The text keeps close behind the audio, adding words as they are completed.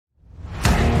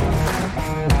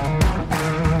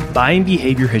Buying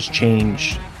behavior has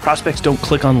changed. Prospects don't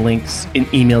click on links in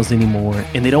emails anymore,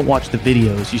 and they don't watch the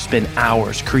videos you spend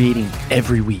hours creating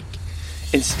every week.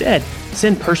 Instead,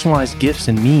 send personalized gifts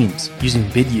and memes using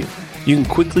Vidyou. You can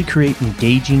quickly create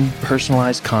engaging,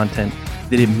 personalized content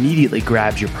that immediately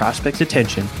grabs your prospect's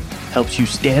attention, helps you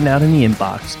stand out in the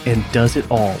inbox, and does it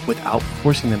all without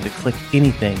forcing them to click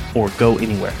anything or go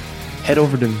anywhere. Head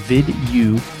over to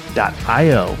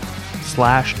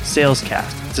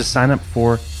vidyou.io/salescast to sign up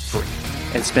for free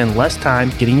and spend less time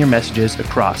getting your messages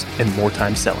across and more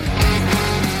time selling.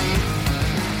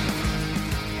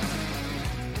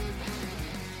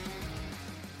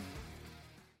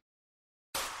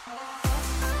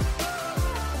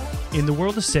 In the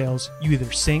world of sales, you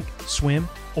either sink, swim,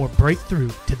 or break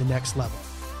through to the next level.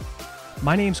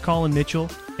 My name's Colin Mitchell,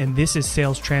 and this is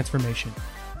Sales Transformation,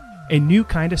 a new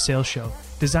kind of sales show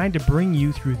designed to bring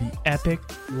you through the epic,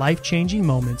 life-changing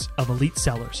moments of elite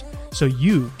sellers so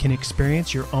you can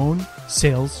experience your own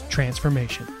sales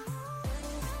transformation.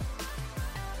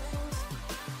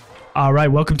 All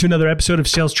right, welcome to another episode of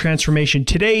Sales Transformation.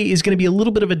 Today is going to be a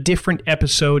little bit of a different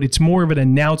episode. It's more of an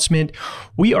announcement.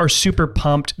 We are super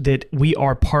pumped that we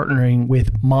are partnering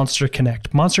with Monster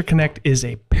Connect. Monster Connect is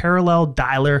a parallel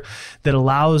dialer that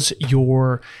allows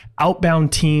your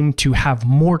outbound team to have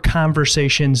more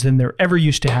conversations than they're ever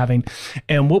used to having.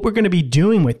 And what we're going to be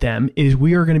doing with them is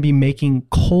we are going to be making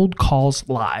cold calls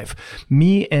live.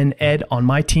 Me and Ed on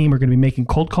my team are going to be making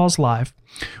cold calls live.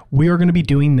 We are going to be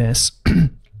doing this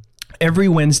every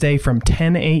Wednesday from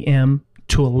 10 a.m.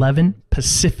 to 11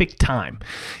 Pacific time.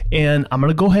 And I'm going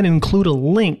to go ahead and include a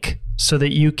link so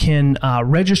that you can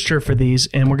register for these.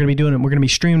 And we're going to be doing it. We're going to be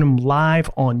streaming them live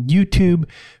on YouTube,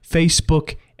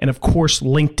 Facebook, and of course,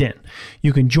 LinkedIn.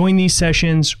 You can join these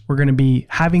sessions. We're going to be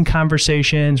having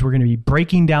conversations. We're going to be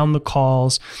breaking down the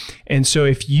calls. And so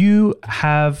if you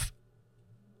have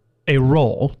a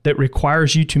role that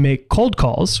requires you to make cold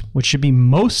calls, which should be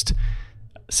most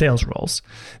sales roles,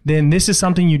 then this is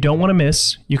something you don't want to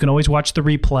miss. You can always watch the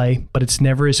replay, but it's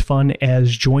never as fun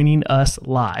as joining us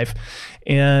live.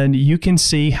 And you can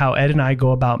see how Ed and I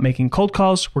go about making cold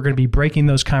calls. We're going to be breaking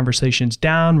those conversations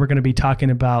down. We're going to be talking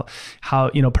about how,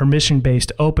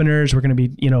 permission-based openers. We're going to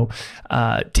be,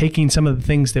 taking some of the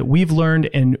things that we've learned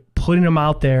and putting them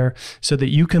out there so that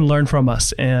you can learn from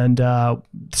us. And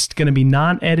it's going to be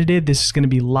non-edited. This is going to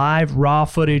be live, raw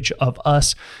footage of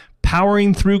us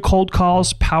powering through cold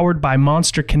calls, powered by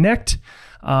Monster Connect,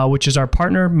 which is our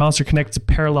partner. Monster Connect is a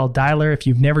parallel dialer. If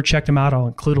you've never checked them out, I'll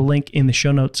include a link in the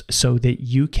show notes so that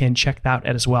you can check that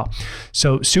out as well.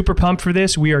 So super pumped for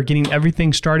this. We are getting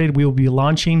everything started. We will be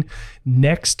launching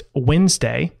next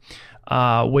Wednesday,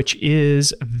 which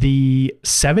is the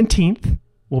 17th.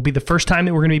 Will be the first time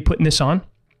that we're going to be putting this on.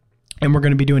 And we're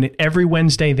going to be doing it every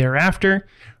Wednesday thereafter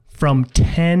from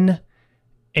 10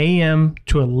 a.m.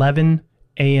 to 11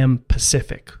 a.m.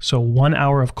 Pacific. So 1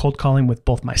 hour of cold calling with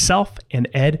both myself and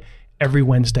Ed every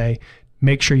Wednesday.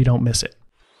 Make sure you don't miss it.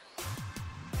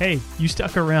 Hey, you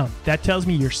stuck around. That tells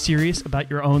me you're serious about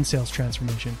your own sales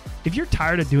transformation. If you're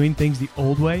tired of doing things the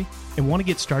old way and want to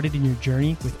get started in your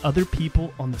journey with other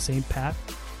people on the same path,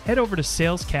 head over to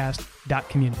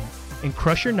salescast.community and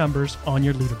crush your numbers on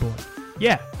your leaderboard.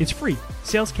 Yeah, it's free.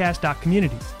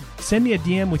 Salescast.community. Send me a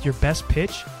DM with your best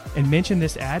pitch and mention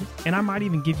this ad, and I might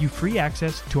even give you free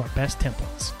access to our best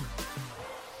templates.